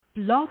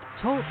Blog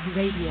Talk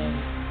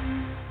Radio.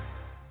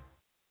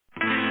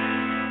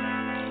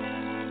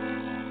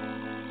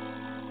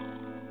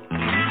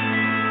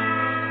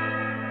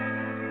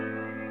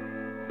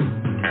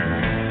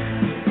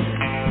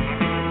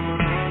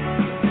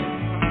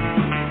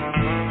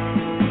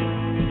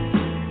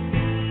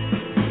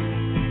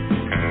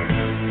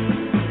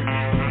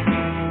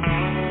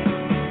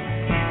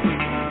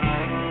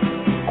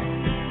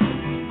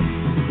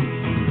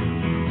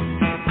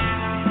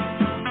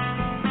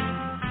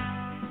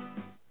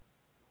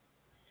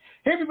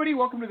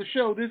 Welcome to the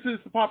show. This is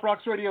the Pop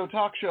Rocks Radio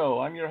Talk Show.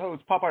 I'm your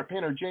host, pop art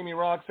painter Jamie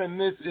Rocks, and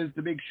this is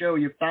the big show.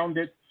 You found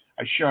it.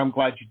 I'm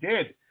glad you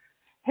did.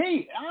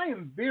 Hey, I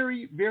am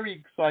very, very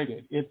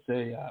excited. It's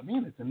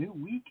a new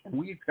week, and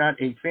we've got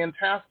a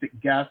fantastic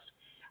guest.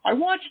 I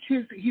watched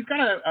he's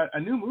got a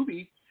new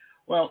movie.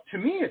 Well, to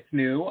me it's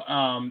new,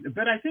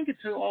 but I think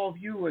it's to all of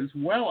you as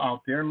well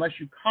out there, unless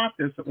you caught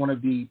this at one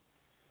of the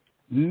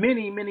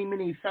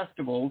many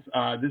festivals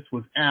this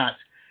was at.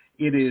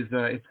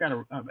 It's got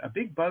a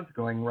big buzz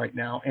going right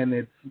now, and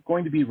it's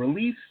going to be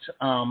released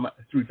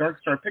through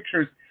Dark Star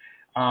Pictures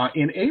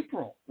in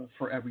April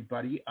for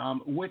everybody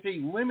with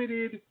a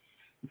limited,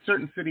 in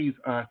certain cities,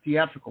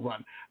 theatrical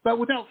run. But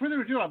without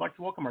further ado, I'd like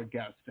to welcome our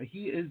guest.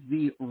 He is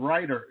the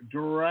writer,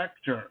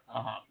 director,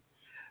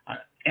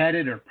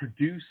 editor,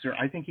 producer.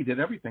 I think he did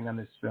everything on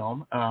this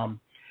film.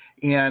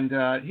 And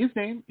his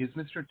name is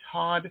Mr.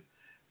 Todd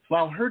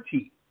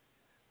Flaherty.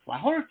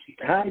 Hi,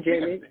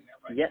 Jamie.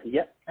 Right?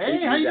 Yeah.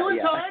 Hey, how you doing,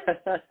 Todd?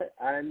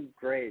 I'm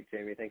great,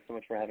 Jamie. Thanks so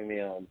much for having me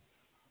on.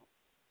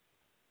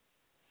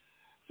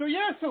 So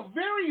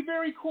very,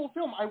 very cool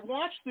film. I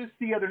watched this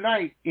the other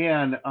night,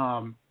 and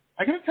I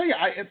got to tell you,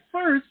 at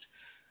first,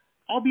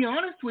 I'll be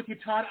honest with you,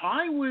 Todd,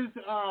 I was,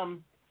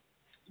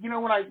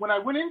 when I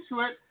went into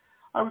it,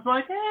 I was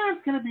like,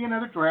 it's going to be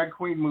another drag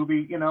queen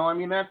movie.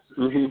 That's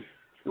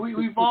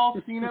we've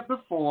all seen it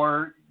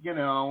before.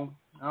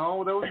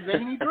 Oh, those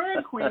zany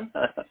drag queens.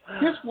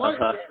 Guess what?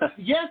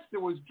 Yes,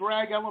 there was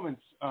drag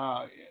elements,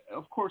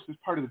 of course, as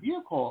part of the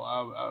vehicle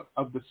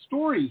of the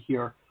story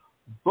here.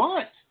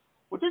 But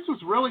what this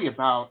was really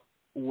about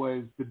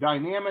was the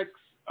dynamics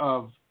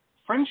of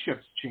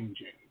friendships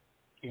changing,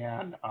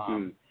 and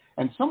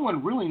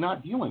someone really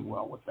not dealing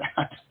well with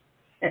that.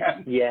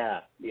 And,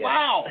 yeah.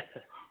 Wow.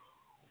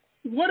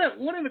 What a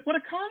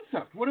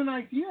concept. What an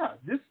idea.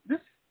 This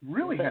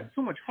really had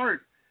so much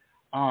heart.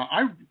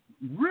 I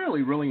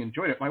really, really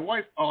enjoyed it. My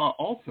wife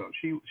also.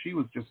 She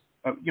was just,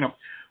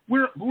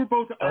 we're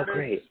both artists,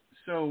 great.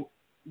 So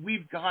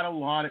we've got a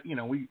lot of,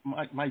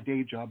 my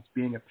day job's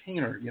being a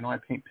painter. I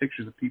paint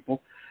pictures of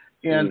people,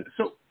 and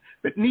so.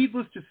 But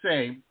needless to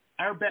say,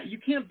 you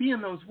can't be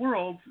in those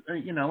worlds,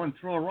 and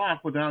throw a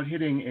rock without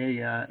hitting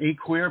a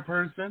queer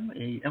person,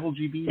 a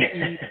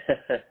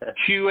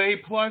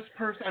LGBTQA plus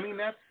person.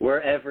 We're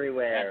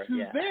everywhere. That's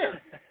who's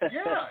there.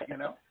 Yeah,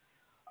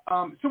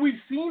 So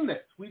we've seen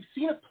this. We've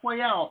seen it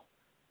play out,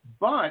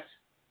 but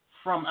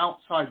from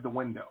outside the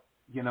window.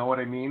 You know what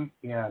I mean?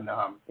 And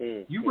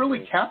you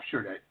really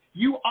captured it.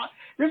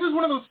 This is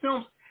one of those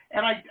films,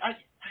 and I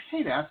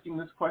hate asking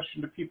this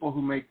question to people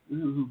who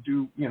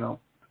do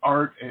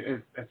art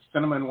at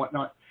cinema and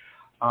whatnot.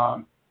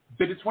 But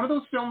it's one of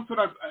those films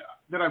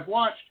that I've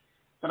watched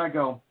that I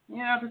go,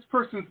 yeah, this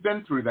person's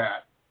been through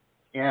that,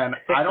 and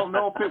I don't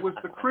know if it was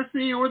the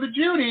Chrisy or the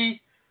Judy,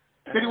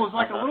 but it was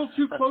like a little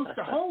too close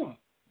to home.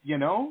 You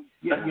nailed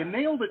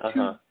it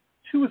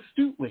too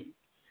astutely.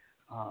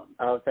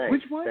 Thanks.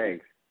 Which one?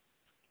 Thanks.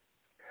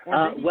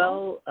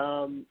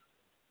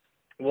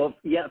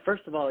 Yeah.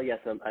 First of all, yes,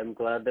 I'm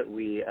glad that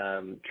we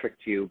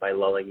tricked you by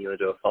lulling you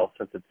into a false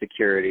sense of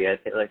security. I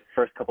think, like,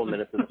 first couple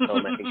minutes of the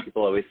film, I think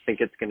people always think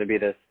it's going to be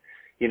this,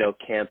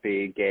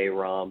 campy gay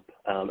romp,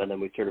 and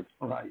then we sort of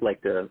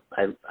like to.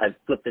 I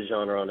flip the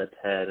genre on its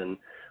head and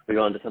we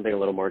go on to something a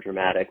little more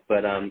dramatic.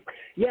 But, I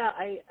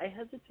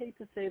hesitate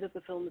to say that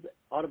the film is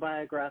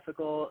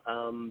autobiographical,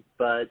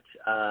 but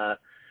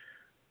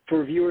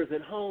for viewers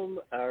at home,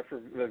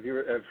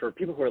 for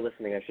people who are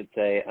listening, I should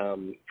say,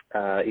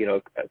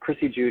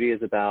 Chrisy Judy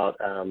is about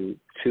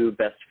two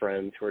best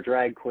friends who are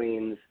drag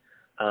queens,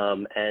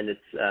 and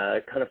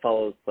it's kind of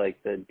follows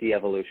like the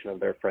de-evolution of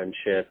their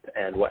friendship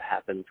and what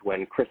happens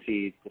when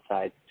Chrisy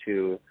decides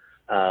to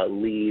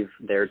leave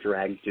their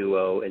drag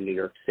duo in New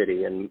York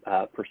City and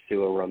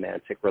pursue a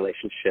romantic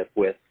relationship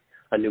with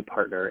a new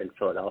partner in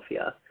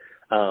Philadelphia.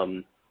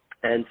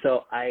 And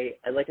so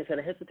like I said,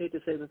 I hesitate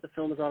to say that the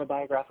film is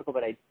autobiographical,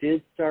 but I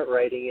did start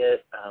writing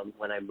it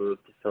when I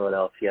moved to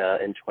Philadelphia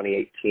in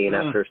 2018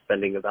 after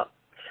spending about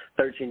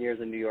 13 years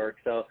in New York.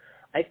 So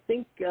I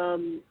think, I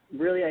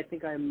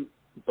think I'm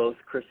both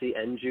Chrisy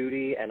and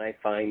Judy, and I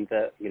find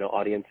that,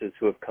 audiences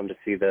who have come to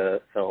see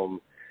the film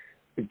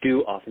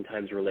do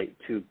oftentimes relate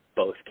to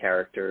both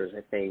characters.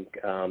 I think,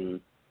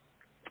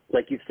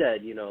 like you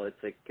said,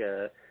 it's like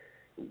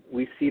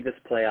we see this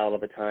play out all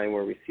the time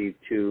where we see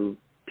two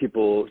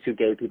two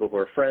gay people who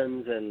are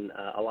friends, and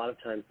a lot of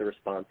times the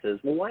response is,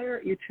 well, why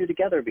aren't you two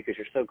together? Because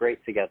you're so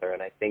great together.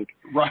 And I think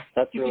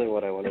that's really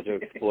what I wanted to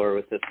explore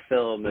with this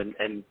film,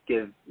 and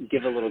give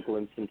a little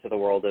glimpse into the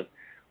world of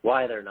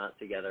why they're not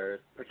together,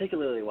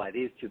 particularly why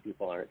these two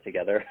people aren't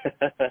together.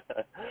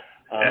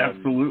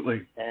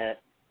 Absolutely.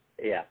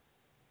 Yeah.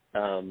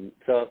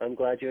 So I'm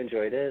glad you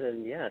enjoyed it,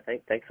 and yeah,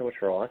 thanks so much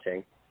for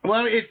watching.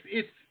 Well,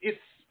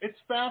 it's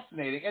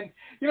fascinating, and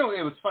you know,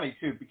 it was funny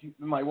too because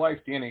my wife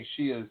Danny,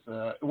 she is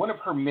one of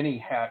her many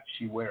hats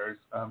she wears.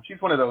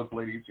 She's one of those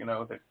ladies, you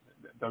know, that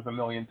does a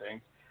million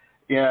things,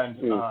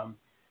 and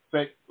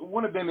but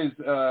one of them is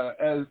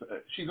as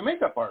she's a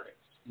makeup artist.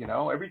 You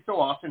know, every so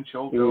often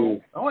she'll go,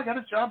 oh, I got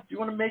a job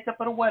doing a makeup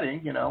at a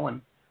wedding, you know,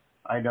 and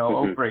I know,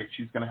 oh, great,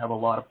 she's going to have a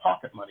lot of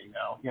pocket money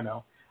now, you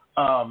know.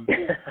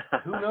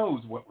 Who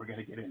knows what we're going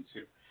to get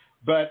into,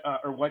 but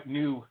or what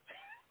new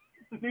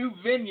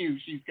venue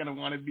she's going to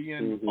want to be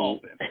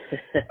involved in.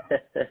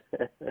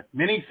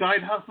 Many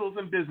side hustles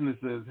and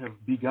businesses have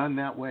begun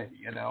that way,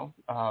 you know.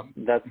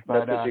 That's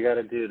what you got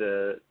to do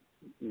to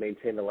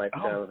maintain the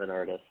lifestyle of an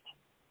artist.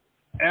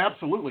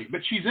 Absolutely, but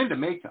she's into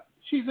makeup.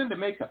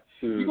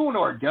 You go into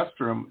our guest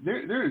room,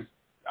 there's,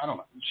 I don't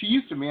know, she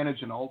used to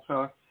manage an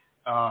Ulta,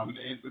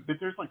 but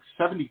there's like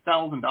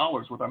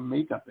 $70,000 worth of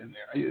makeup in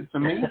there. It's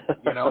amazing,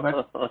 you know.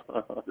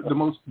 That's the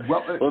most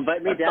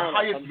invite me down. The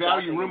highest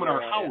value room in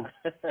our house.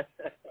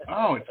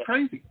 Oh, it's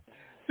crazy.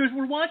 So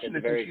we're watching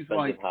this, and she's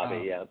like,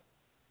 hobby, yeah.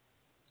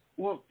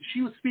 Well,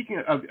 she was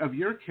speaking of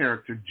your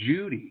character,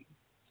 Judy,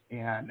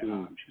 and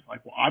she's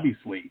like, well,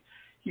 obviously,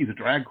 he's a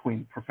drag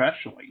queen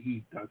professionally.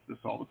 He does this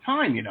all the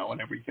time, you know, and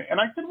everything. And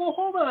I said, well,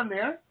 hold on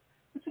there.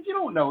 I said, you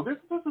don't know. This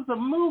is a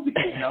movie,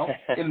 you know.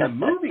 In the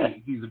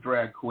movie, he's a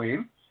drag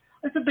queen.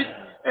 I said, but,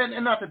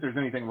 and not that there's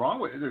anything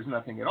wrong with it. There's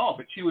nothing at all.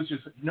 But she was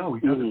just, no,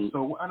 he does it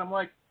so. And I'm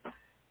like,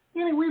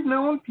 you know, we've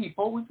known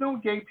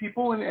gay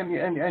people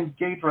and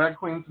gay drag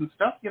queens and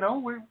stuff, you know.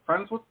 We're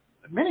friends with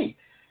many.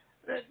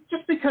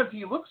 Just because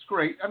he looks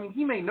great, I mean,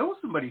 he may know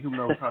somebody who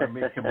knows how to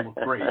make him look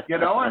great, you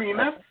know. I mean,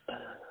 that's...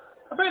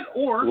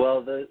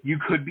 Or you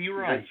could be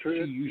right. She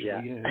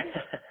usually is.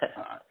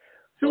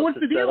 So what's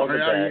the deal?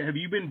 Have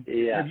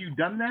you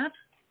done that?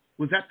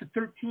 Was that the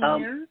 13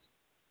 years?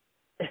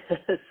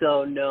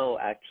 So no,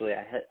 actually,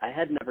 I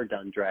had never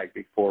done drag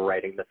before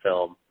writing the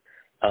film.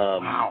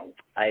 Wow.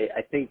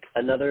 I think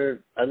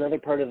another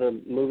part of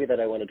the movie that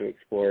I wanted to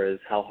explore is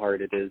how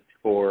hard it is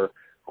for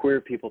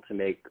queer people to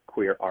make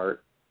queer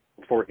art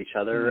for each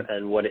other,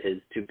 and what it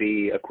is to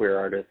be a queer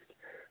artist.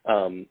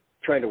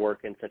 Trying to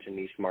work in such a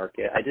niche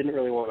market. I didn't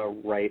really want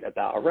to write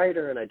about a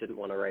writer, and I didn't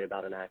want to write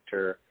about an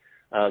actor.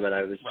 And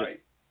I was just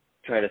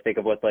trying to think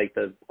of what like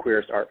the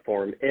queerest art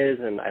form is,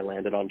 and I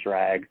landed on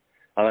drag.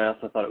 I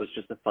also thought it was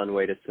just a fun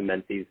way to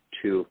cement these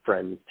two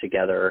friends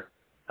together,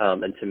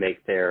 and to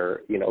make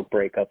their, you know,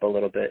 breakup a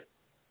little bit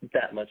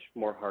that much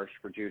more harsh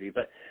for Judy.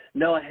 But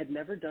no, I had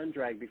never done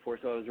drag before,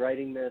 so I was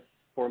writing this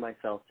for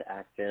myself to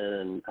act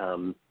in,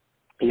 and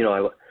you know,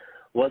 I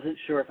wasn't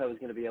sure if I was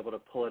going to be able to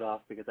pull it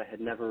off because I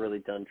had never really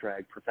done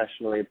drag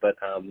professionally, but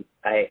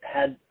I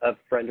had a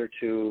friend or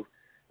two,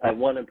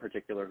 one in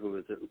particular who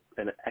was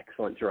an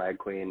excellent drag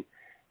queen,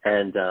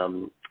 and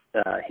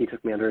he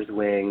took me under his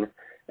wing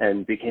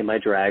and became my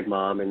drag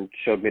mom and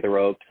showed me the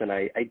ropes. And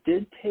I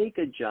did take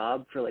a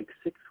job for like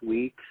 6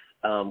 weeks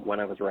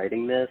when I was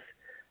writing this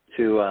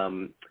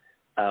to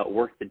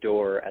work the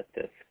door at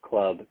this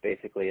club,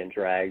 basically in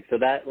drag. So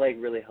that like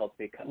really helped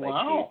me cut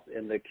my teeth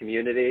in the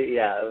community.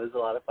 Yeah, it was a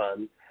lot of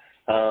fun.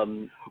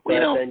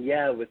 Well,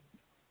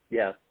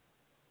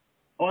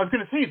 I was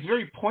going to say, it's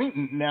very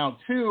poignant now,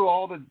 too,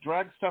 all the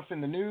drag stuff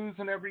in the news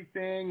and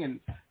everything, and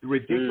the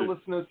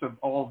ridiculousness of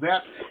all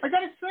that. I got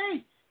to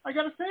say,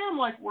 I'm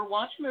like, we're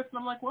watching this, and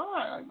I'm like, well,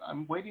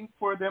 I'm waiting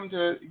for them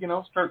to, you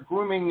know, start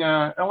grooming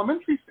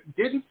elementary.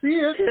 Didn't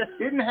see it.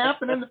 Didn't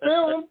happen in the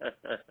film.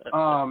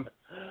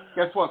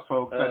 Guess what,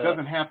 folks? That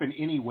doesn't happen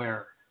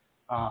anywhere.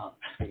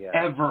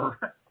 Ever.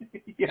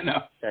 You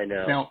know. I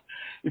know. Now,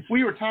 if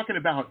we were talking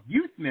about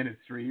youth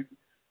ministries,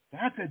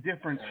 that's a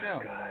different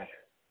show. God.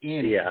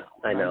 Anyway, yeah,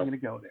 I know.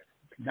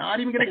 Not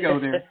even going to go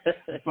there.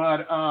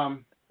 But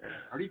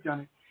already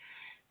done it.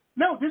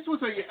 No, this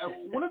was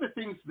one of the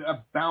things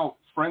about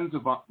friends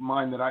of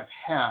mine that I've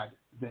had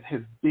that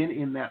has been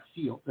in that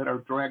field, that are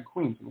drag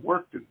queens and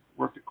worked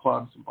at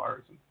clubs and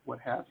bars and what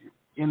have you,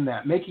 in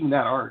that, making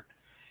that art,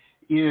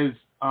 is,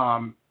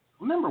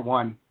 number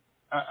one,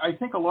 I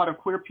think a lot of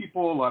queer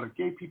people, a lot of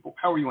gay people,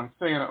 however you want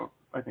to say it,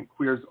 I think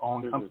queer is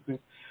all-encompassing,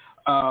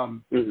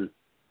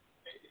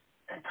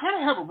 kind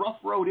of have a rough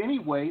road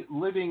anyway,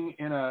 living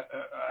in a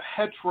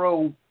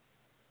hetero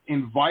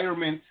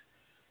environment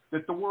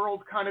that the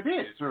world kind of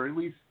is, or at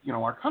least, you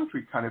know, our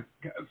country kind of,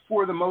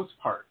 for the most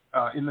part,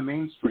 in the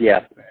mainstream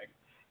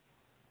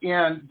thing.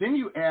 And then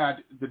you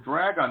add the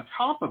drag on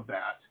top of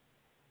that,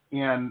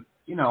 and,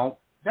 you know,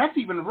 that's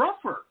even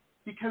rougher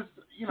because,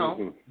 you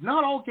know,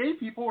 not all gay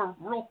people are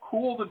real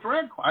cool to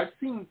drag. I've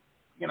seen,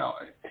 you know,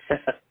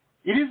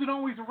 it isn't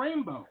always a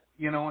rainbow,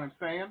 you know what I'm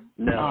saying?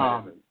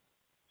 No, it isn't.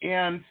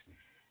 And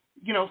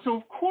So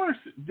of course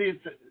these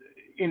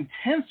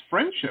intense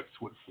friendships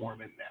would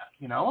form in that.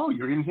 Oh,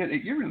 you're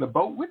in the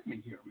boat with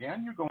me here,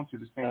 man. You're going through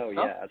the same stuff. Oh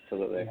yeah,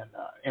 absolutely.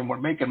 And we're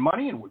making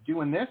money, and we're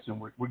doing this, and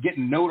we're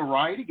getting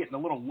notoriety, getting a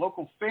little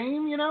local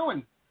fame,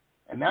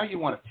 and now you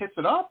want to tits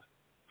it up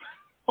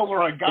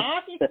over a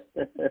guy?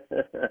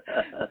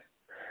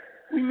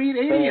 We meet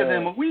 80 of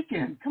them a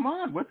weekend. Come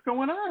on, what's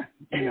going on?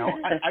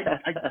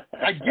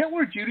 I get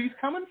where Judy's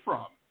coming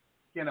from.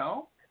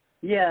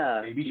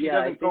 Yeah. Maybe she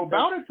doesn't go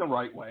about it the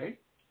right way,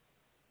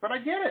 but I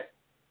get it.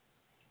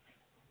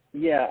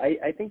 Yeah,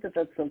 I think that's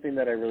something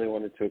that I really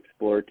wanted to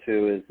explore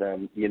too. Is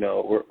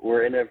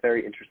we're in a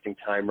very interesting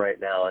time right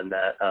now, and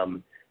that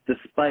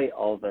despite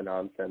all the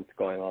nonsense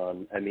going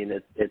on, I mean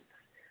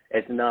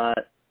it's not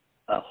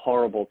a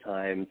horrible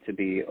time to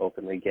be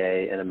openly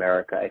gay in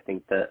America. I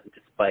think that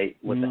despite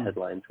what the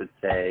headlines would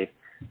say,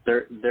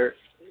 there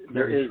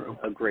is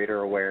a greater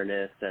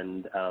awareness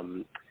and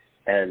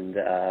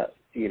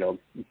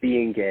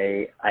being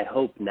gay, I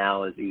hope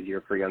now is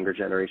easier for younger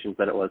generations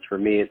than it was for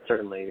me. It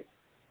certainly,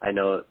 I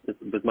know it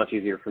was much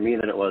easier for me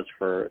than it was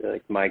for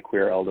my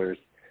queer elders.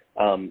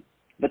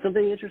 But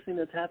something interesting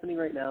that's happening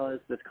right now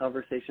is this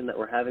conversation that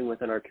we're having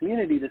within our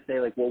community to say,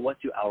 well, what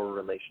do our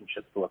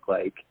relationships look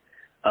like?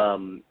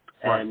 And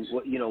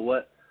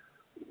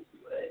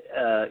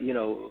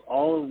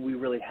all we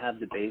really have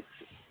to base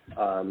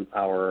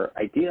our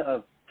idea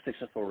of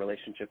successful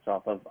relationships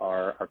off of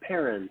our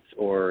parents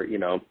or,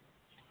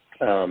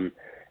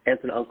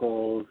 aunts and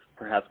uncles,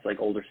 perhaps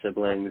older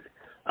siblings.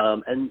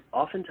 And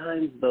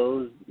oftentimes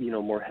those,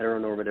 more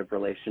heteronormative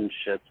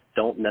relationships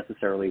don't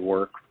necessarily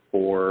work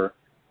for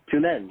two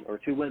men or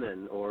two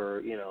women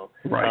or,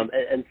 Right.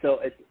 And so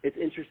it's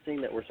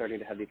interesting that we're starting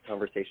to have these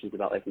conversations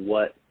about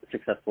what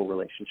successful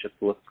relationships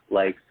look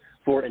like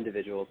for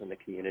individuals in the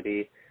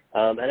community.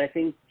 And I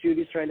think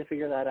Judy's trying to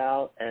figure that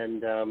out.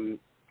 And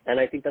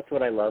I think that's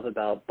what I love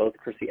about both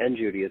Chrisy and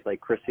Judy is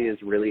Chrisy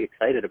is really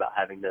excited about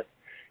having this,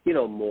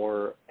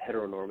 more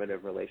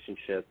heteronormative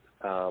relationship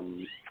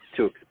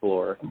to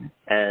explore.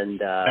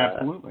 And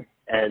absolutely.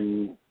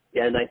 And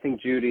I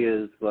think Judy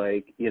is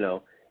in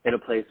a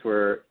place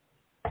where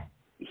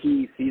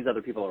he sees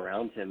other people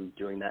around him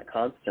doing that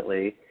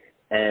constantly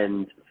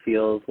and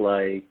feels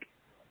like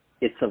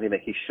it's something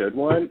that he should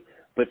want,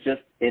 but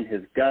just in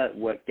his gut,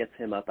 what gets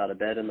him up out of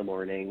bed in the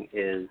morning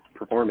is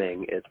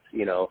performing. It's,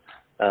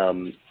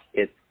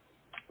 it's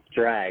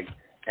drag,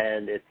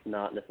 and it's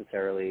not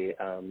necessarily,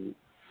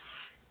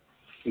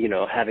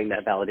 having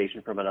that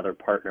validation from another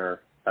partner,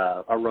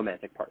 a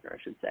romantic partner, I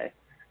should say.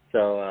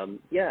 So, I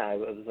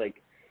was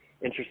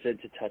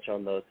interested to touch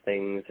on those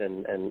things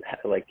and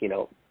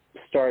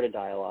start a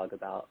dialogue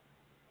about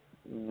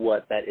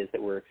what that is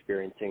that we're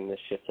experiencing, the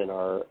shift in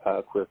our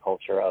queer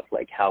culture of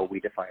how we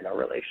define our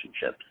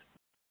relationships.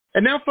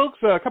 And now, folks,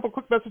 a couple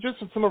quick messages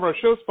from some of our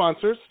show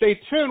sponsors. Stay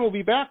tuned. We'll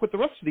be back with the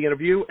rest of the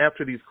interview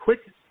after these quick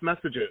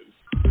messages.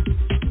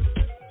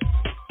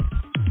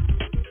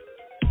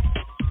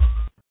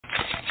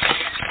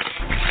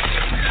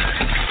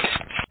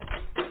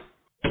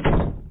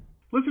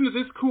 Listen to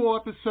this cool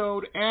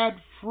episode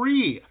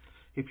ad-free.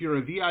 If you're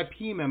a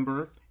VIP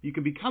member, you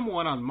can become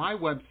one on my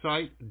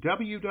website,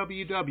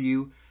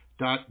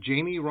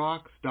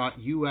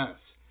 www.jamierocks.us,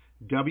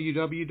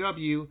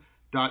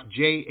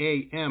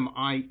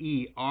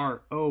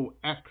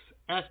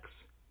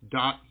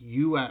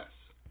 www.jamieroxx.us.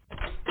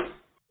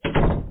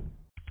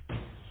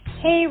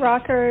 Hey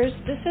rockers,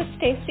 this is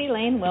Stacey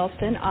Lane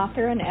Wilson,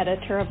 author and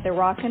editor of the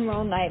Rock and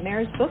Roll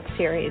Nightmares book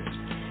series.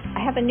 I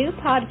have a new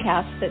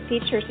podcast that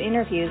features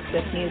interviews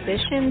with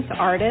musicians,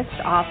 artists,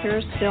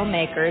 authors,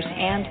 filmmakers,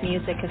 and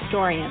music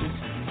historians.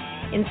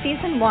 In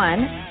Season 1,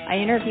 I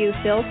interview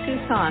Phil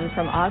Soussan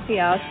from Ozzy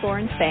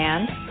Osbourne's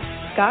band,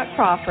 Scott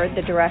Crawford,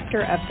 the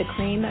director of the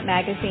Cream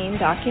magazine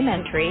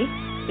documentary,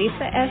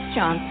 Lisa S.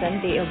 Johnson,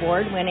 the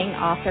award-winning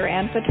author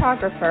and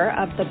photographer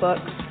of the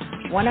books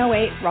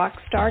 108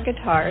 Rockstar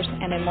Guitars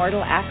and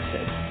Immortal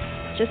Axes,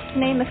 just to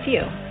name a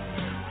few.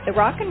 The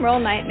Rock and Roll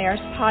Nightmares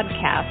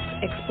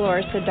podcast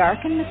explores the dark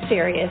and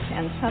mysterious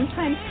and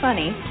sometimes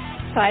funny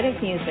side of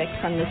music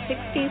from the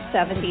 60s,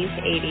 70s,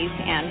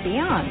 80s, and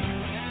beyond.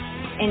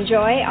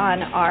 Enjoy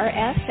on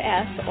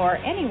RSS or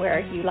anywhere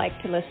you like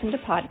to listen to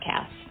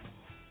podcasts.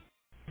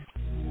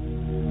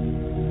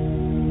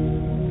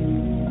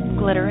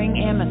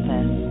 Glittering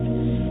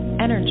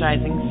amethyst,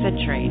 energizing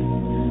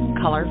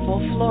citrine, colorful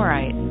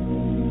fluorite,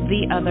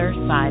 the other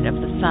side of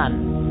the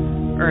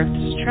sun,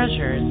 Earth's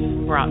treasures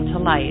brought to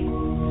light.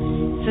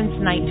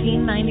 Since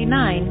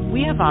 1999,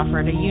 we have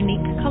offered a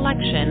unique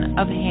collection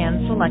of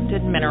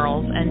hand-selected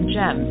minerals and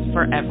gems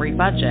for every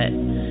budget,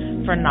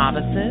 for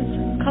novices,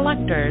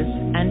 collectors,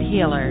 and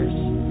healers.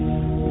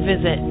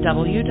 Visit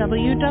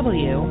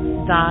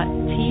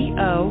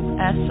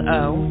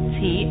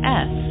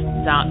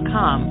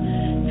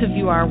www.tosots.com to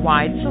view our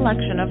wide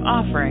selection of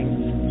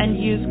offerings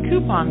and use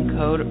coupon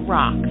code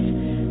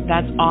ROXX,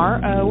 that's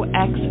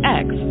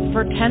ROXX,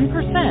 for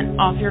 10%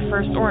 off your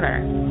first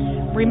order.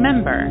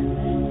 Remember,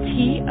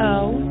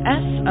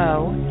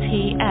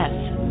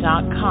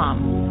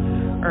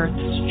 TOSOTS.com.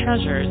 Earth's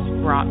treasures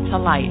brought to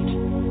light.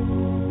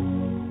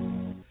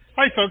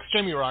 Hi folks,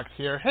 Jamie Rocks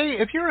here. Hey,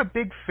 if you're a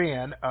big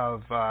fan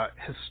of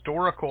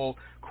cool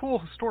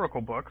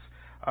historical books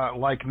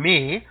like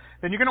me,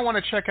 then you're going to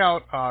want to check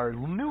out our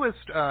newest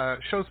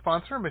show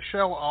sponsor,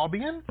 Michelle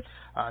Albion.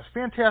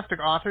 Fantastic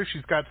author.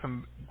 She's got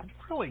some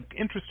really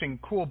interesting,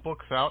 cool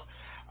books out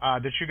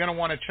that you're going to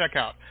want to check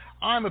out.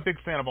 I'm a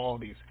big fan of all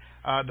of these.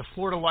 The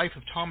Florida Life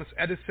of Thomas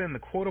Edison, the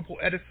Quotable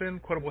Edison,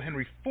 Quotable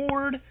Henry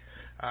Ford,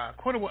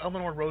 Quotable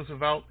Eleanor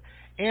Roosevelt,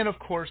 and of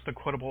course the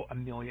Quotable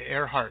Amelia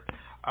Earhart.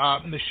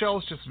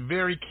 Michelle's just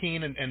very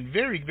keen and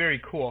very, very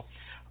cool,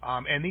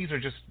 and these are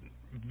just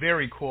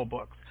very cool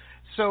books.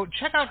 So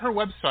check out her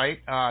website.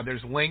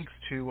 There's links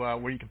to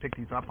where you can pick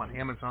these up on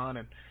Amazon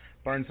and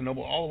Barnes &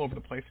 Noble, all over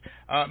the place.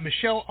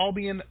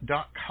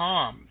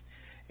 MichelleAlbion.com.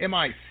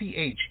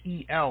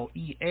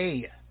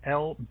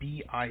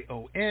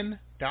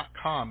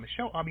 MichelleAlbion.com.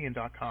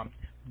 MichelleAlbion.com.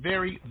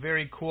 Very,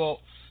 very cool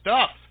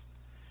stuff.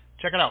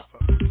 Check it out,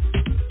 folks.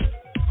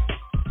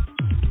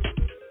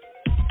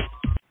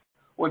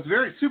 Well, it's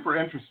very super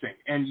interesting,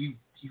 and you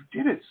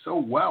did it so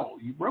well.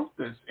 You wrote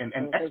this and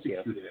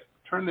executed it.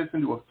 Turned this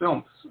into a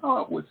film.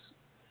 So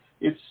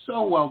it's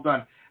so well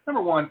done.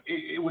 Number one,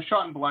 it was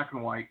shot in black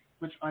and white,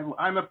 which I'm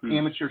an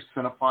amateur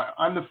cinephile.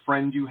 I'm the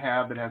friend you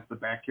have that has the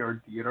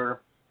backyard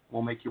theater.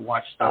 We'll make you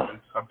watch stuff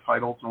in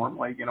subtitles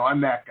normally.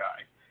 I'm that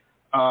guy.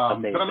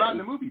 But I'm not in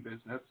the movie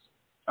business.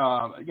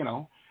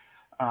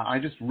 I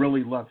just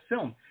really love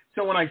film.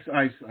 So when I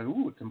said,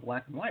 ooh, it's in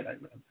black and white,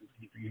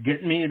 you're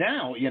getting me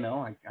now,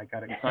 I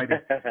got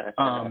excited.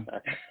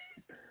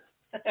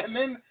 And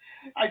then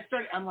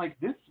I'm like,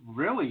 this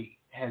really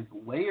has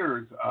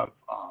layers of,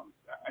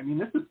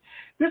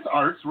 this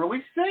art's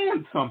really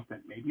saying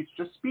something. Maybe it's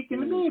just speaking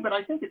to me, but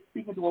I think it's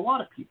speaking to a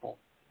lot of people.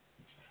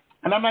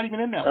 And I'm not even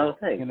in that world,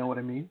 you know what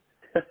I mean?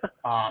 That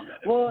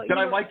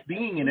I liked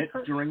being in it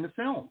during the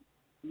film.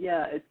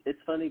 Yeah, it's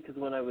funny because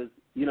when I was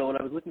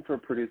looking for a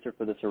producer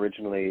for this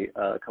originally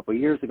a couple of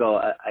years ago,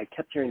 I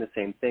kept hearing the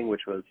same thing,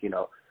 which was,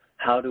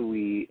 how do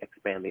we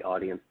expand the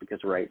audience?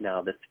 Because right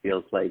now this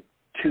feels like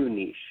too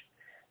niche.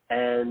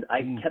 And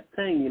I kept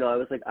saying, I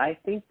was like, I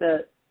think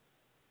that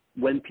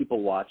when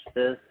people watch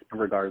this,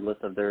 regardless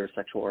of their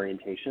sexual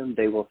orientation,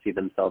 they will see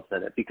themselves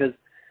in it. Because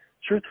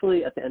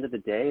truthfully, at the end of the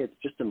day, it's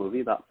just a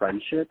movie about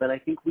friendship. And I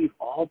think we've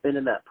all been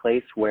in that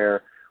place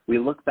where we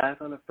look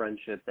back on a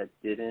friendship that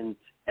didn't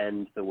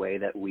end the way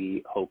that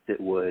we hoped it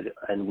would,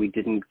 and we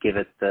didn't give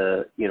it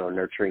the,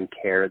 nurturing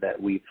care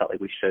that we felt like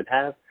we should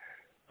have.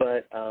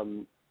 But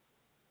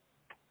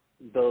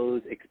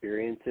those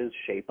experiences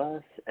shape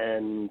us,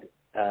 and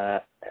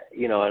and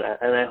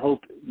I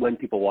hope when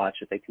people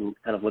watch it, they can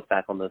kind of look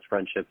back on those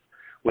friendships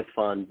with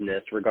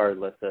fondness,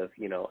 regardless of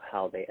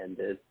how they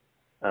ended.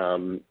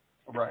 Right.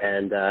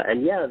 And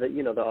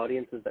the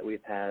audiences that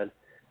we've had,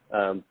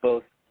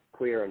 both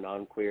queer and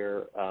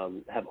non-queer,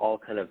 have all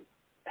kind of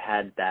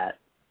had that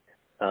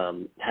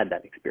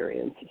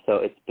experience. So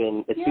it's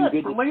been good to see that,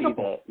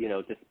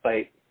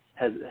 despite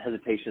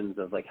hesitations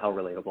of like how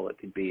relatable it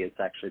could be, it's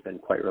actually been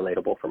quite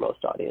relatable for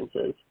most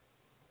audiences.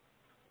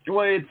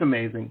 Well, it's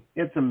amazing.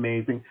 It's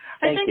amazing.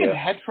 Thank you. In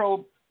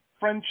hetero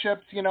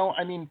friendships,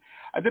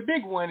 the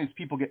big one is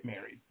people get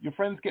married. Your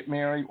friends get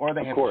married or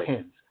they have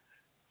kids.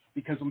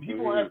 Because when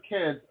people have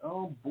kids,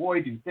 oh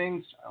boy, do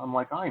things. I'm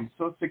like, I am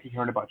so sick of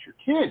hearing about your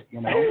kid.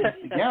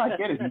 Yeah, I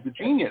get it. He's a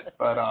genius,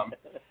 but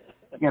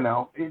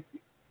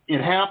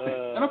it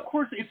happens, and of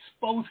course, it's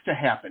supposed to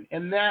happen.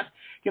 And that,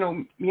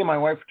 me and my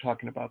wife were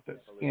talking about this,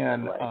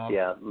 and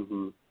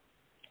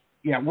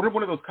we're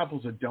one of those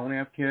couples that don't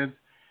have kids,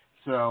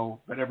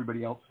 but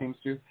everybody else seems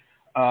to,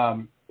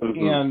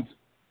 and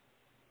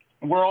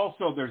we're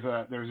also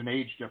there's an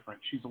age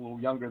difference. She's a little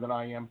younger than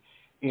I am.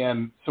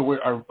 And so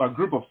our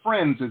group of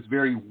friends is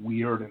very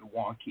weird and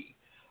wonky,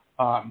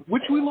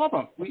 which we love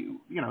them.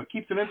 It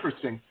keeps it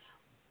interesting.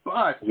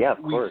 But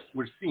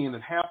we're seeing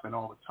it happen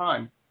all the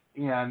time.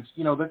 And,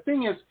 the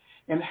thing is,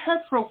 in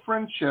hetero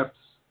friendships,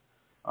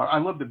 I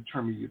love the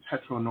term you use,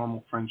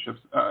 heteronormal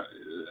friendships,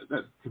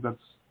 because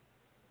that's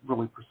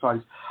really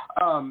precise.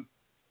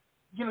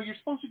 You're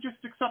supposed to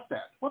just accept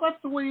that. Well,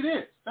 that's the way it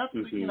is. That's,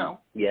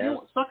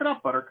 suck it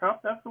up,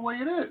 buttercup. That's the way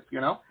it is,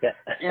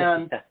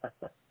 And...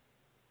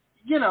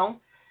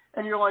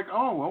 and you're like,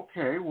 oh,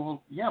 okay,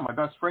 well, yeah, my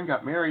best friend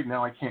got married.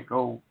 Now I can't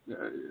go,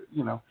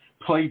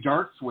 play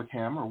darts with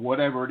him or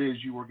whatever it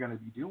is you were going to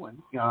be doing.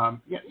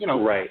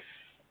 Right.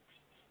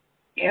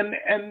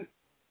 And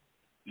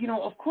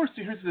of course,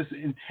 there's this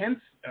intense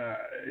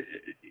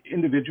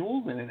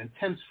individuals and an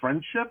intense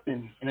friendship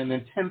in an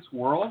intense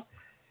world.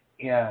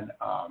 And,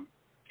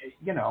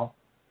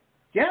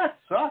 it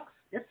sucks.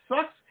 It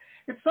sucks.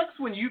 It sucks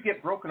when you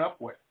get broken up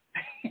with.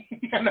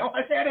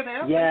 I've had it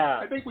happen. Yeah.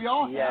 I think we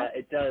all have. Yeah,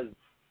 it does.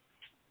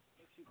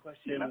 Makes you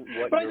question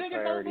what but your I think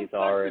priorities it's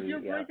also are. If you're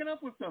breaking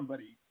up with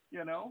somebody,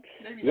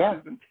 maybe yeah, not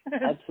as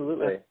intense.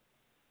 Absolutely.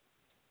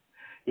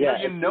 Yeah,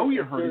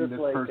 you're hurting this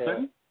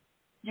person.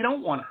 You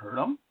don't want to hurt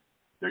them.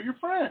 They're your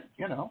friend.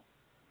 Yeah,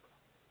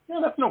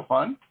 that's no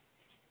fun.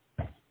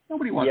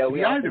 Nobody wants to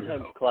be either. Yeah, we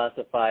oftentimes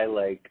classify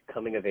like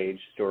coming of age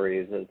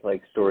stories as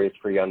like stories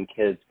for young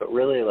kids, but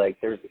really like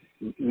there's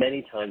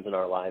many times in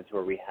our lives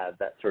where we have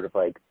that sort of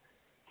like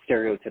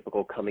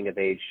stereotypical coming of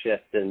age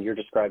shift, and you're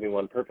describing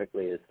one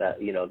perfectly. Is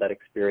that, you know, that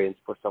experience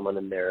for someone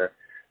in their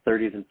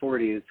 30s and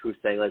 40s who's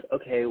saying like,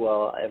 okay,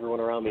 well, everyone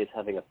around me is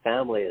having a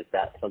family. Is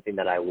that something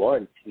that I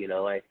want? You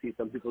know, I see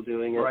some people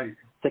doing it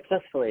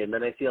successfully, and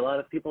then I see a lot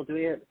of people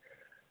doing it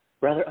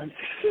rather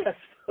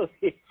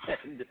unsuccessfully.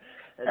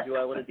 And do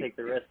I want to take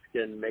the risk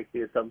and make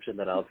the assumption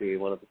that I'll be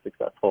one of the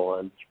successful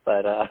ones?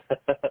 But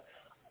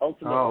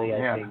ultimately,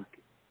 I think,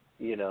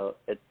 you know,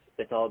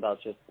 it's all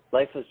about just,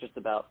 life is just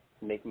about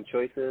making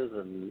choices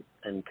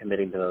and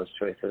committing to those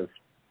choices.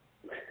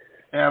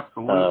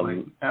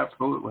 Absolutely.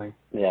 Absolutely.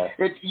 Yeah.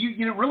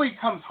 It really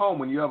comes home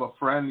when you have a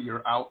friend,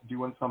 you're out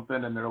doing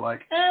something, and they're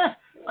like,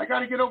 I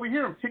got to get over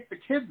here and pick the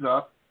kids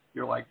up.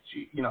 You're like,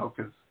 gee, you know,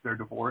 because they're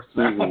divorced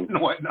now and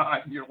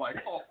whatnot. And you're like,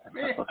 oh,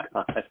 man,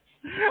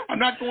 I'm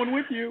not going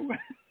with you.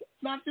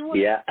 Not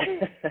doing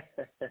it.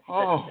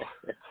 Oh,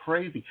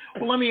 crazy.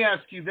 Well, let me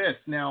ask you this.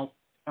 Now,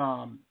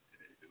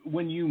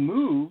 when you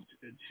moved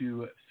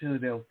to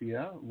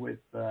Philadelphia with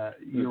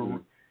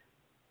your,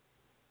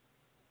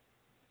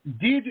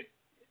 did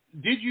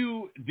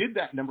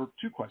that, number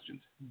two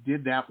questions,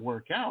 did that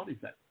work out? Is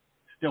that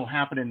still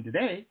happening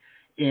today?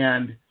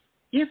 And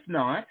if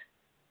not,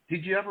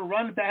 did you ever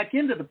run back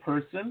into the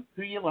person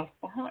who you left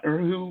behind, or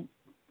who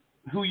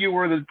you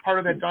were the part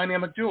of that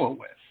dynamic duo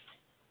with?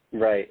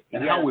 Right.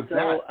 And how was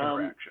that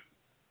interaction?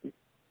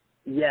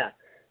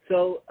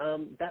 So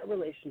that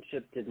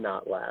relationship did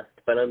not last,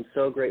 but I'm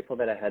so grateful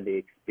that I had the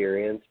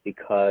experience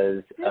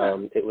because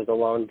it was a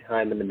long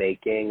time in the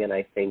making, and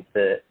I think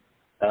that,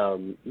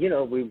 you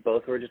know, we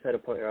both were just at a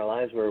point in our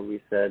lives where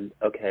we said,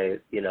 okay,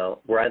 you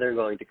know, we're either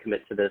going to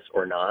commit to this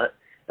or not.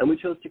 And we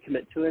chose to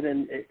commit to it,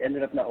 and it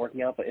ended up not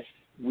working out. But if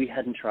we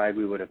hadn't tried,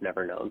 we would have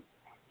never known.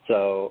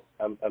 So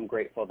I'm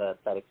grateful that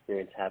that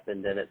experience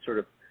happened, and it sort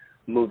of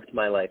moved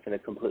my life in a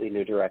completely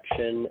new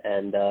direction.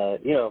 And,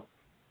 you know,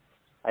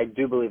 I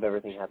do believe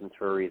everything happens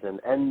for a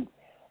reason. And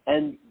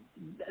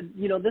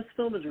you know, this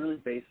film is really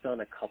based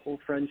on a couple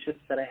friendships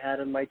that I had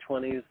in my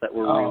 20s that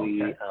were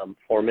really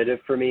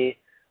formative for me.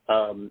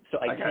 So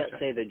I can't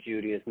say that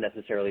Judy is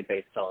necessarily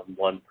based on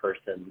one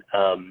person.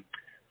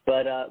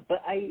 But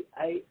I,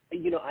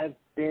 you know, I've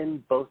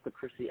been both the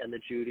Chrisy and the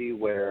Judy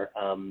where,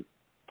 you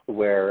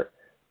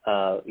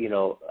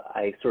know,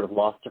 I sort of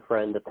lost a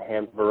friend at the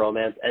hands of a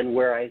romance, and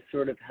where I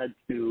sort of had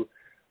to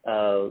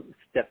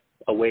step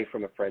away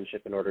from a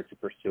friendship in order to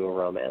pursue a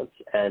romance.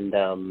 And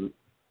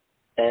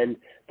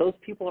those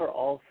people are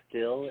all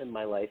still in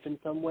my life in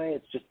some way.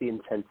 It's just the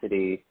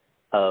intensity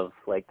of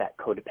like that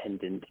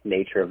codependent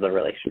nature of the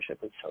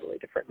relationship is totally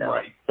different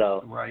now.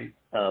 So,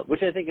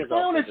 which I think is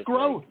also it's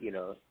growth. Like, you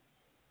know,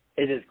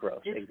 it is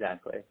growth.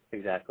 Exactly.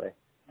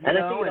 And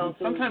I think it also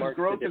sometimes marks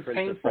growth the difference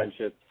is painful. of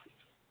friendships.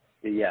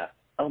 Yeah.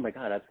 Oh my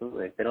God,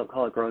 absolutely. They don't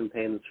call it growing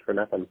pains for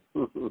nothing.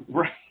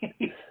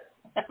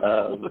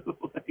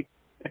 Absolutely.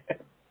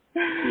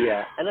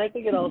 Yeah, and I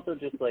think it also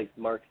just like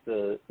marks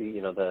the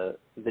you know the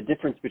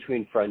difference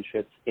between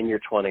friendships in your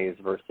 20s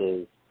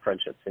versus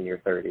friendships in your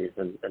 30s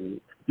and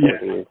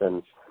 40s,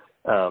 and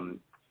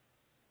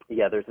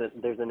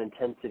there's an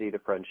intensity to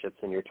friendships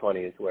in your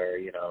 20s where,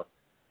 you know,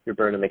 you're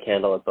burning the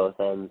candle at both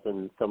ends,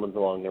 and someone's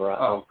along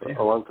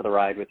for the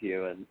ride with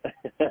you, and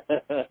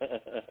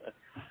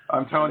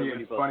I'm telling you,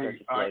 it's funny.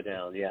 Slow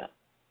down. Yeah.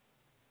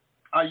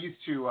 I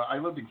used to. I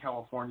lived in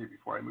California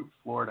before I moved to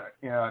Florida,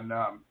 and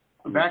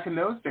back in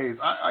those days,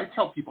 I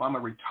tell people I'm a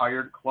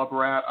retired club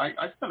rat.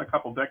 I spent a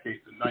couple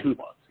decades in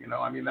nightclubs. You know,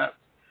 I mean, that's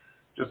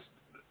just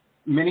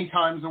many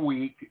times a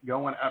week,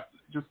 going up,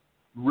 just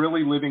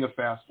really living a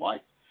fast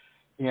life.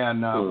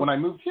 And when I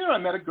moved here, I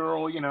met a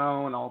girl, you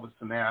know, and all this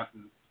and that.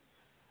 And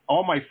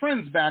all my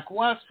friends back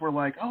west were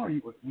like, "Oh,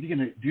 what are you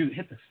gonna do?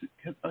 Hit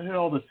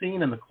all the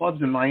scene in the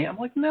clubs in Miami?" I'm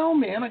like, "No,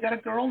 man, I got a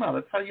girl now.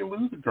 That's how you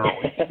lose a girl.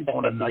 You can't be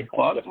going to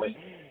nightclubs."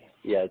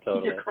 Yeah,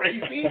 totally. You're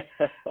crazy.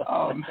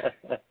 I'm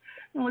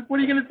like, "What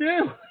are you gonna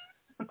do?"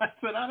 And I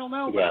said, "I don't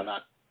know, but I'm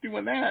not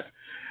doing that."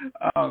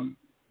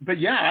 But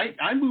yeah,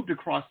 I moved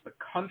across the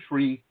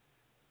country,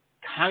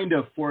 kind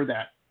of for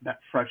that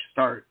fresh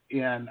start,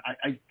 and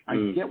I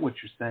get what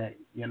you're saying,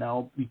 you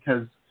know,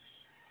 because.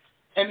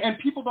 And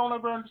people don't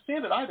ever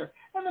understand it either.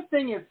 And the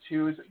thing is,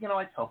 too, is, you know,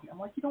 I tell people, I'm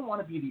like, you don't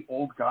want to be the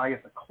old guy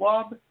at the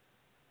club.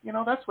 You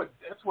know, that's what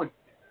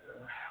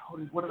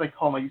do they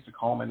call them? I used to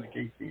call them in the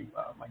gay scene.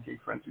 My gay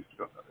friends used to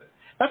go to it.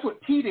 That's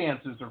what tea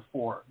dances are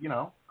for, you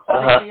know,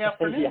 clubbing in the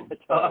afternoon.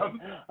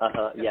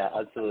 Yeah,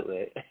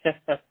 absolutely.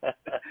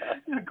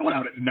 Going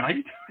out at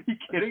night? Are you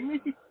kidding me?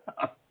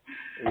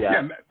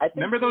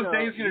 Remember those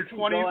days in your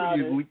 20s when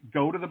you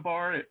go to the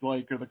bar at,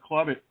 like, or the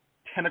club at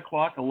 10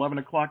 o'clock, 11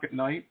 o'clock at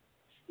night?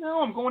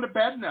 No, I'm going to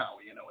bed now,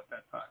 you know, at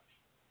that time.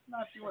 I'm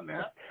not doing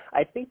that.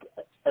 I think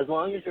as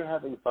long as you're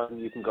having fun,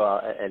 you can go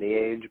out at any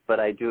age, but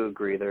I do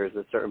agree there's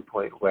a certain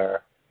point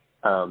where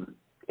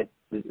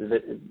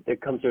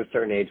it comes to a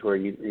certain age where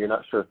you're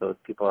not sure if those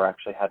people are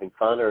actually having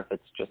fun or if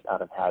it's just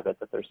out of habit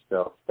that they're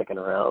still sticking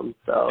around.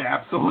 So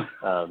absolutely.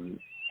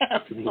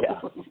 Absolutely.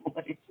 Yeah.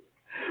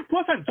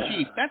 Plus, I'm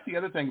cheap. That's the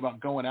other thing about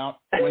going out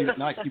late at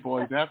night. People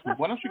always ask me,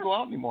 why don't you go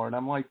out anymore? And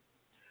I'm like,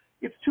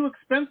 it's too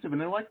expensive.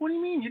 And they're like, what do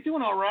you mean? You're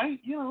doing all right.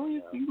 You know,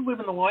 you're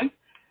living the life.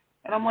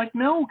 And I'm like,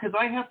 no, because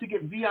I have to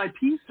get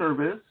VIP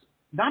service,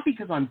 not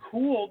because I'm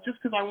cool, just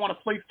because I want a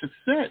place to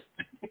sit.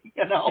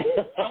 You know,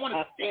 I want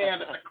to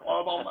stand at the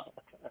club all night.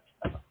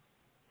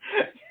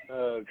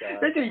 Oh, God.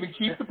 They can even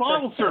keep the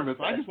bottle service.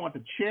 I just want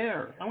the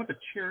chair. I want the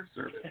chair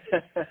service.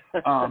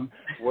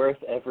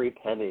 Worth every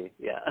penny,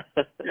 yeah.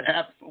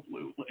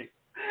 Absolutely.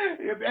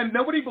 And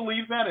nobody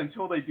believes that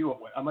until they do it.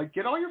 I'm like,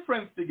 get all your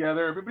friends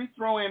together. Everybody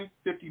throw in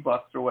 $50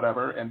 or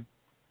whatever, and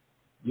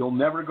you'll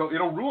never go.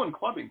 It'll ruin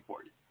clubbing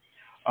for you.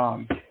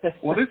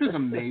 Well, this is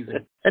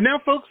amazing. And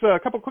now, folks, a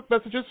couple quick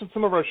messages from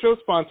some of our show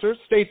sponsors.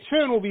 Stay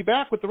tuned. We'll be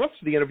back with the rest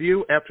of the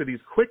interview after these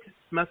quick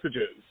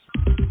messages.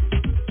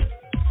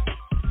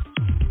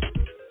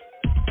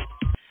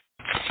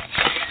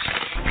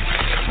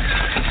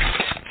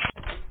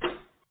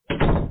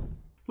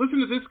 Listen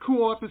to this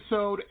cool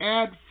episode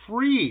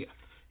ad-free.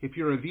 If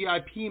you're a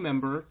VIP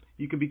member,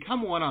 you can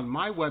become one on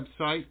my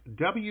website,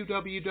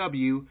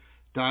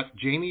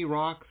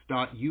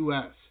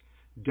 www.jamierocks.us,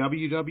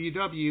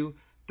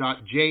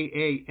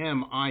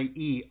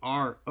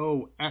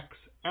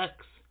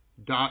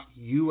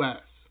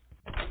 www.jamieroxx.us.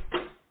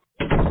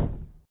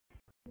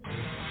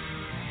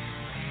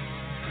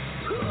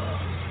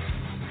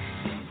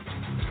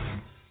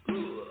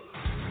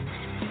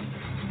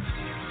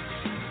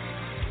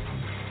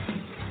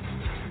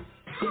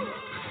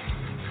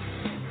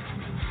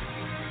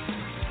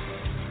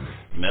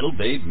 Metal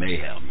Babe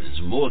Mayhem is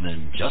more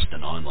than just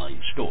an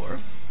online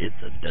store, it's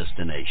a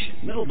destination.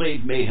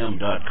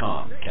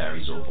 MetalBabeMayhem.com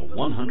carries over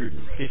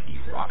 150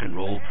 rock and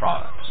roll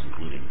products,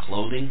 including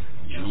clothing,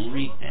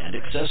 jewelry, and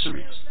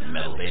accessories.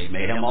 Metal Babe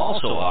Mayhem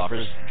also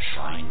offers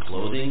shrine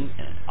clothing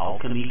and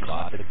alchemy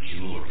gothic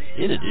jewelry.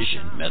 In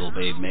addition, Metal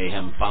Babe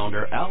Mayhem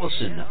founder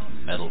Allison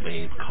Metal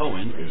Babe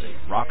Cohen is a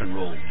rock and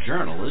roll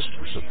journalist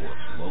who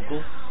supports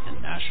local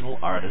and national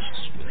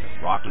artists with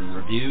rockin'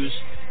 reviews,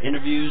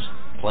 interviews,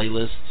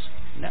 playlists,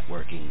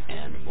 networking,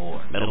 and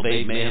more. Metal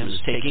Babe Mayhem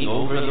is taking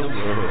over the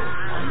world,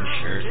 one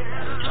shirt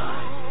at a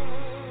time.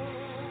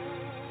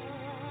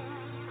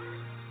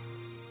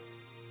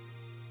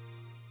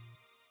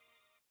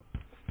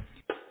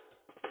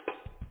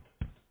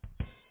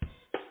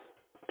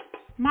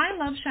 My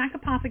Love Shack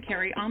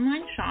Apothecary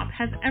online shop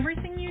has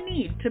everything you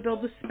need to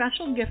build a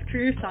special gift for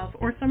yourself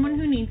or someone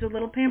who needs a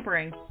little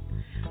pampering.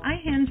 I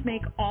hand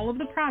make all of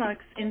the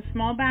products in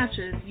small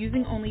batches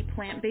using only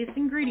plant-based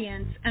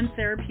ingredients and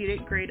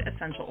therapeutic-grade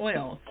essential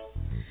oils.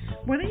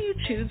 Whether you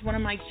choose one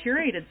of my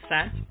curated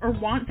sets or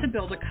want to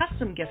build a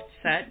custom gift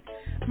set,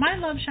 My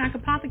Love Shack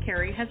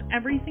Apothecary has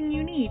everything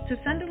you need to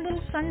send a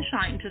little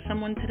sunshine to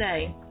someone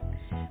today.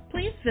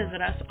 Please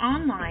visit us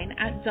online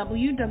at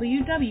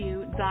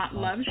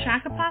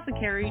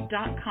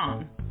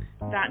www.loveshackapothecary.com.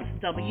 That's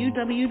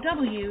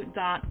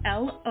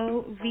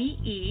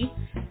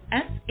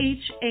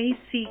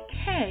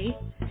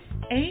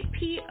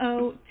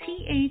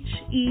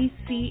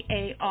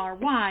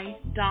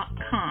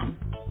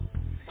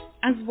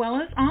as well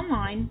as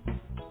online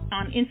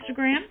on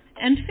Instagram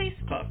and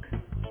Facebook.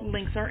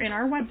 Links are in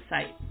our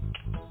website.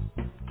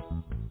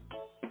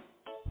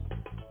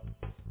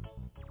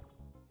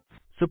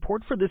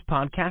 Support for this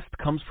podcast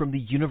comes from the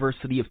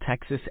University of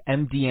Texas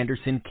MD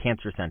Anderson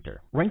Cancer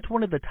Center, ranked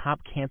one of the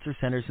top cancer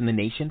centers in the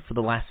nation for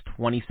the last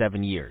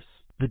 27 years.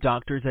 The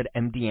doctors at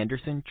MD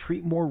Anderson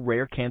treat more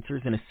rare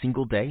cancers in a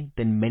single day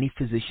than many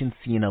physicians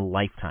see in a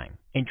lifetime,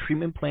 and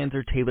treatment plans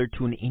are tailored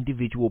to an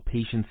individual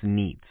patient's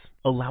needs,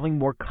 allowing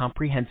more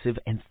comprehensive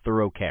and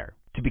thorough care.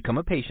 To become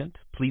a patient,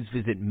 please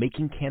visit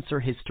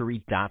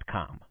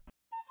makingcancerhistory.com.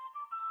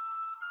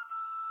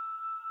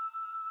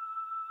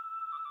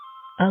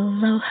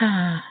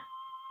 Aloha.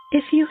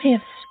 If you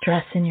have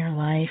stress in your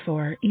life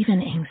or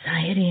even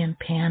anxiety and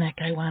panic,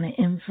 I want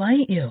to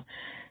invite you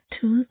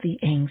to the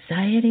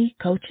Anxiety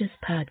Coaches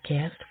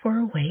Podcast for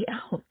a way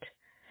out.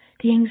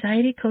 The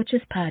Anxiety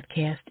Coaches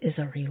Podcast is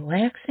a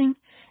relaxing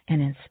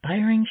and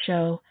inspiring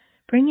show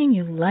bringing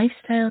you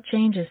lifestyle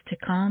changes to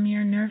calm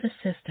your nervous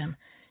system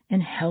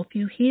and help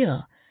you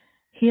heal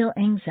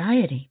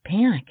anxiety,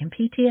 panic, and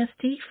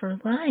PTSD for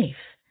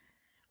life.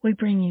 We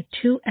bring you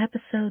 2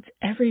 episodes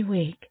every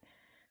week.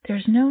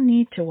 There's no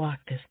need to walk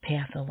this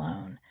path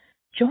alone.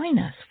 Join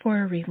us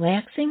for a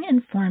relaxing,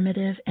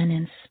 informative, and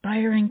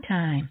inspiring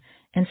time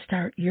and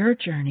start your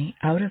journey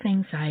out of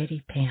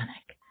anxiety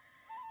panic.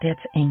 That's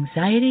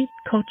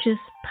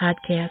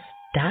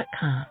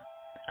anxietycoachespodcast.com.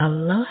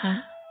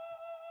 Aloha.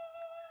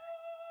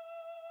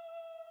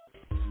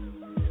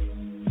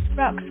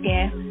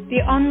 Rocksgear,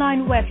 the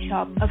online web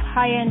shop of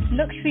high-end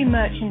luxury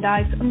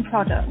merchandise and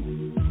products,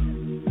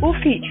 all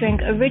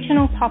featuring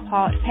original pop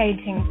art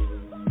paintings.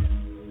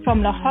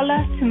 From La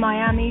Jolla to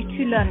Miami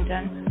to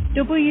London,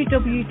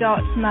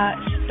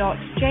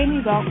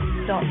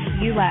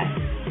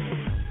 www.merch.jamierocks.us.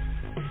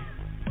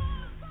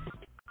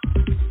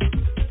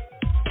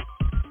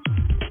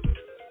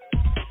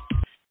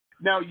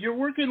 Now, you're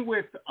working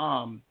with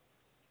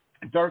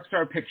Dark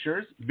Star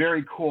Pictures,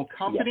 very cool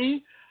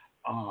company,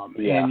 and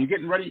you're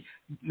getting ready.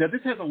 Now,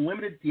 this has a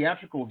limited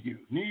theatrical view.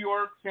 New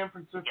York, San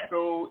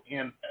Francisco,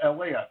 and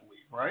L.A., I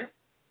believe, right?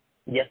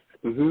 Yes.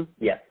 Mm-hmm.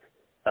 Yes.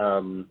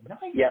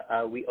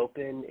 Nice. We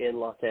open in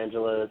Los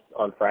Angeles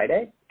on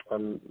Friday,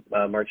 on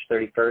March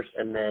 31st,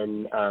 and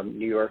then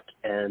New York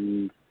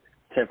and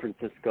San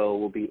Francisco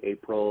will be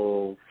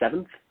April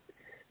 7th.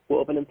 We'll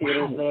open in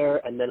theaters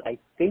there, and then I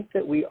think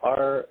that we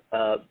are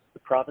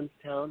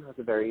Provincetown has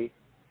a very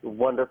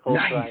wonderful,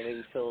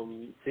 thriving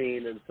film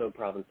scene, and so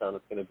Provincetown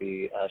is going to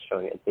be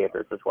showing it in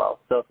theaters as well.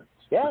 So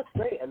yeah, it's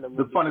great. And then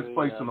the funnest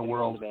place in the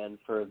world. Demand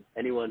for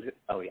anyone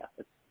who,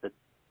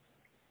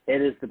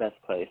 it is the best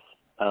place.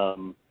 I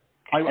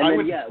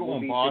went to school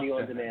in Boston. Video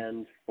on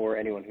demand for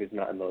anyone who's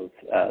not in those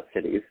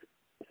cities.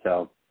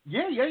 So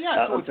yeah.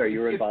 So I'm sorry,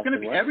 you were in Boston.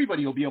 It's going to be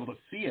everybody will be able to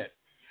see it.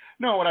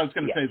 No, what I was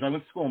going to say is I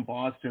went to school in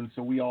Boston,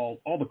 so we all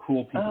the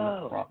cool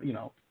people,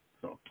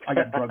 so I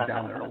got drugged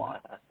down there a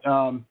lot. A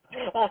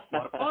lot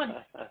of fun.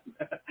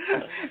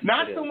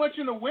 Not so much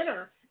in the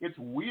winter. It's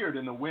weird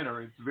in the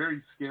winter. It's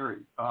very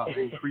scary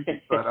and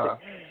creepy. But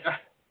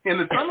in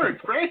the summer,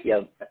 it's great.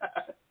 Yeah,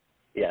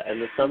 in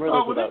the summer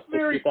there's about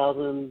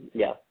 60,000.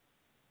 Yeah.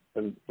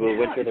 In the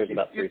winter there's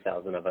about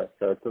 3,000 of us,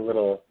 so it's a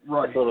little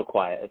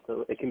quiet.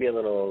 It can be a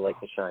little like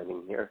The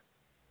Shining here.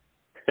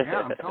 Yeah,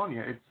 I'm telling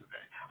you,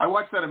 I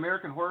watched that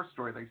American Horror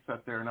Story they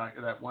set there, and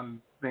that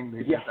one thing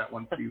they did that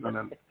one season,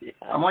 and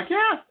I'm like,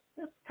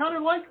 it's kind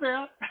of like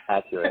that.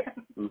 Accurate.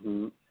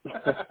 Mm-hmm.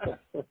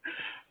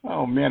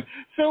 Oh man,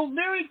 so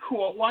very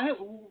cool.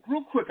 Well,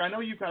 real quick, I know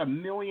you've got a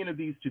million of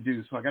these to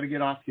do, so I got to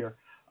get off here.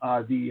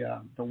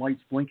 The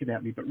light's blinking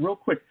at me, but real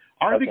quick,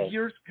 are the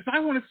gears? Because I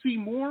want to see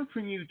more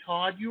from you,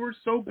 Todd. You are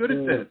so good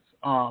at this.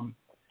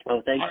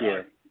 Thank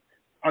you.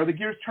 Are the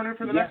gears turning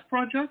for the next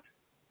project?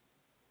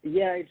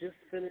 Yeah, I just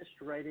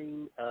finished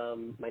writing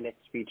my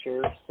next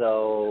feature,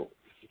 so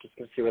I'm just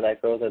going to see where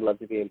that goes. I'd love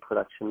to be in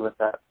production with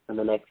that in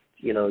the next,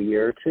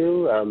 year or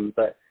two.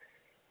 But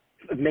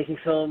making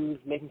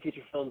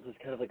feature films is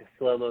kind of like a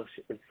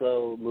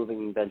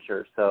slow-moving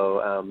venture.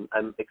 So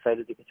I'm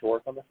excited to get to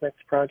work on this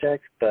next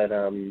project, but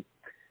I'm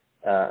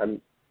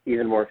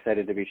even more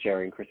excited to be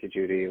sharing Chrisy,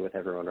 Judy with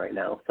everyone right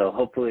now. So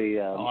hopefully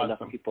enough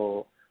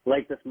people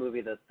like this movie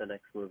that the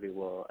next movie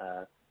will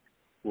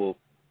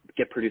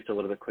get produced a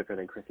little bit quicker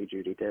than Chrisy,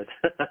 Judy did.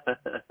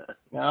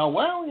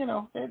 Well,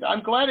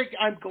 I'm glad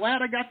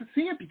I got to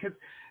see it because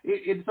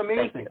it's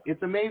amazing.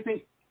 It's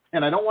amazing,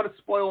 and I don't want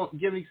to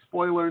give any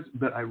spoilers,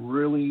 but I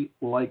really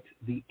liked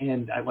the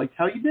end. I liked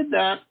how you did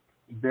that.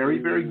 Very,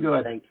 very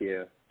good. Thank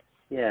you.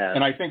 Yeah,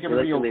 and I think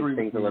everybody will agree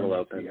with me. A little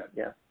open.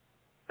 Yeah.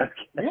 Okay.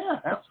 Yeah,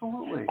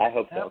 absolutely. I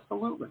hope so.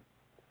 Absolutely.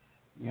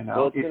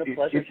 Well, it's been a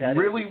pleasure chatting. It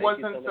really Thank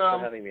wasn't. You so much for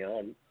having me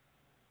on.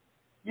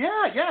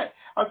 Yeah.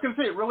 I was going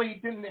to say, it really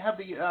didn't have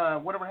the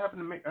whatever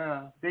happened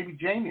to Baby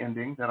Jane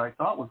ending that I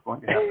thought was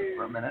going to happen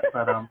for a minute,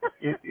 but I'm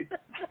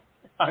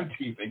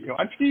teasing you.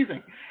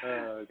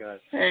 Oh, gosh.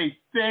 Hey,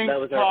 thanks, that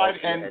was Todd.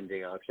 Our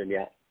ending option,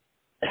 yeah.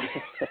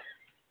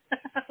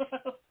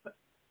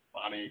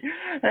 Funny.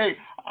 Hey,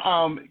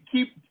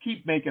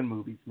 keep making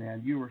movies,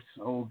 man. You were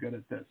so good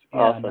at this.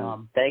 Awesome.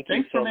 And, thank you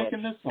thanks so for much.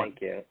 making this one.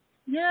 Thank you.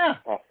 Yeah.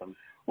 Awesome.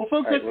 Well,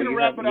 folks, that's going to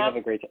wrap it up. You have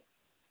a great time.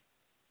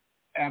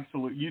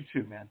 Absolutely. You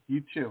too, man.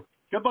 You too.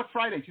 Good luck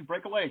Friday to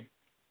break a leg.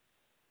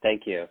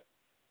 Thank you.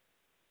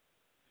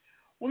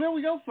 Well, there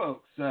we go,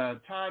 folks.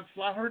 Todd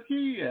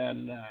Flaherty,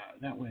 and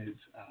that was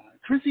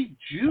Chrisy,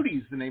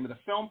 Judy's the name of the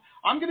film.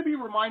 I'm going to be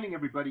reminding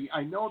everybody.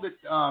 I know that,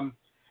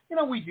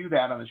 we do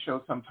that on the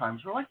show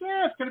sometimes. We're like,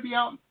 it's going to be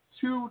out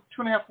in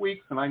 2.5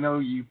 weeks, and I know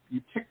you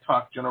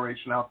TikTok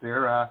generation out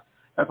there,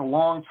 that's a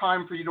long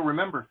time for you to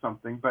remember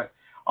something, but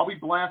I'll be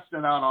blasting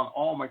it out on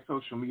all my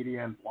social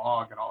media and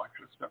blog and all that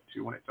kind of stuff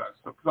too when it does.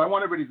 So, because I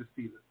want everybody to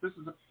see this. This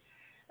is,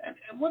 and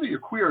whether you're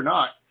queer or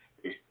not,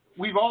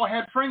 we've all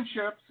had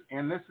friendships,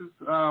 and this is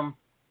to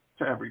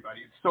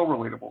everybody. It's so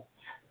relatable,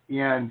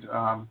 and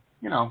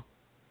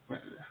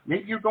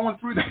maybe you're going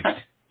through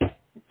that.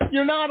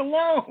 You're not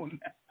alone.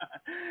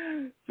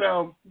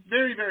 So,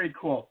 very, very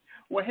cool.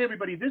 Well, hey,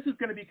 everybody, this is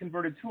going to be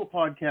converted to a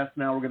podcast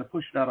now. We're going to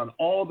push it out on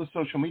all the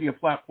social media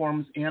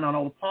platforms and on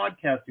all the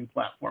podcasting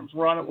platforms.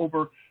 We're on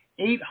over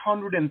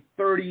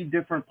 830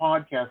 different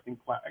podcasting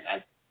platforms.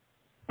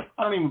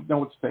 I don't even know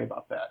what to say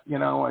about that.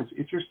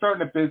 If you're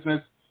starting a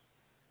business,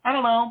 I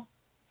don't know.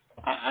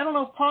 I don't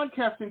know if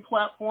podcasting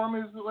platform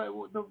is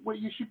what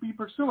you should be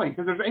pursuing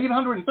because there's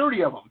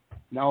 830 of them.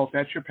 Now, if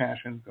that's your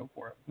passion, go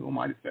for it. Who am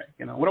I to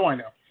say? What do I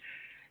know?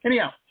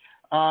 Anyhow.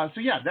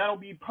 That'll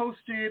be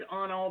posted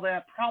on all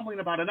that probably in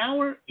about an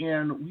hour,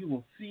 and we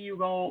will see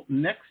you all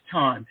next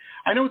time.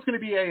 I know it's going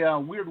to be a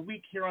weird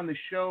week here on the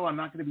show. I'm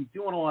not going to be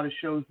doing a lot of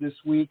shows this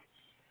week,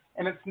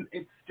 and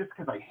it's just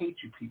because I hate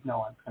you people.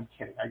 No, I'm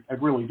kidding. I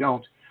really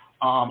don't.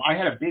 I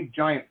had a big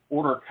giant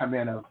order come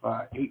in of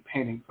 8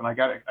 paintings, and I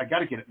got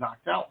to get it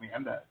knocked out,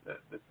 man.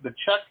 The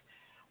check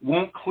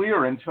won't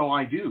clear until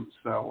I do.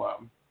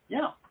 So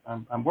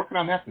I'm working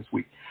on that this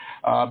week.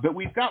 But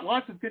we've got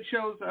lots of good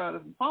shows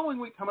the following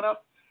week coming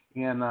up,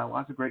 and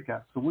lots of great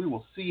guests. So we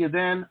will see you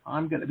then.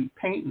 I'm going to be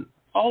painting.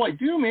 All I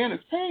do, man, is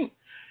paint.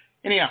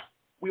 Anyhow,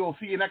 we will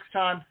see you next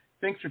time.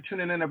 Thanks for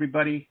tuning in,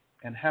 everybody,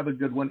 and have a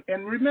good one.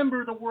 And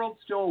remember, the world's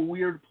still a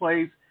weird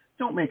place.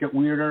 Don't make it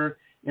weirder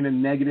in a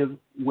negative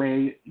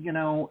way. You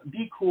know,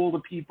 be cool to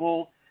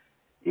people.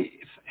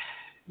 If,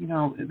 you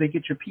know, they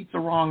get your pizza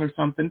wrong or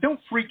something, don't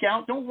freak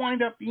out. Don't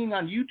wind up being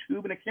on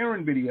YouTube in a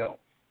Karen video.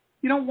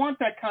 You don't want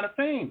that kind of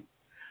fame.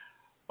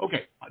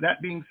 Okay,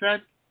 that being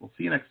said, we'll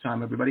see you next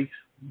time, everybody.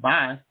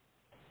 Bye.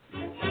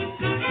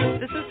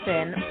 This has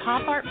been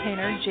pop art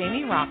painter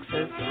Jamie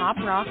Roxx's Pop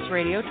Rocks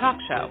Radio Talk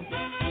Show.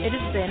 It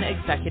has been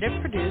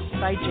executive produced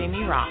by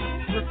Jamie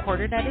Roxx,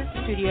 recorded at his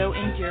studio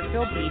in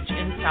Deerfield Beach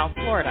in South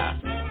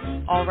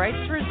Florida. All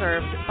rights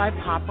reserved by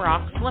Pop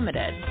Rocks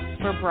Limited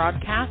for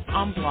broadcast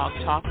on Blog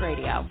Talk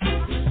Radio.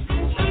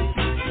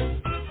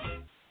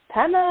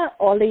 Tana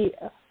Oli,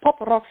 Pop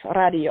Rocks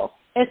Radio.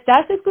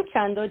 Estás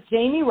escuchando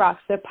Jamie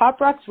Roxx de Pop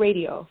Rocks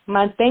Radio.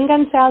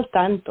 Manténganse al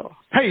tanto.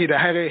 Hej, det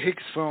här är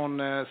Hicks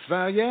från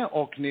Sverige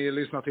och ni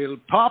lyssnar till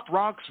Pop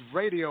Rocks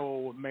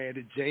Radio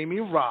med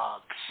Jamie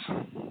Roxx.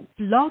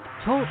 Blog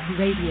Talk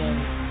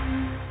Radio.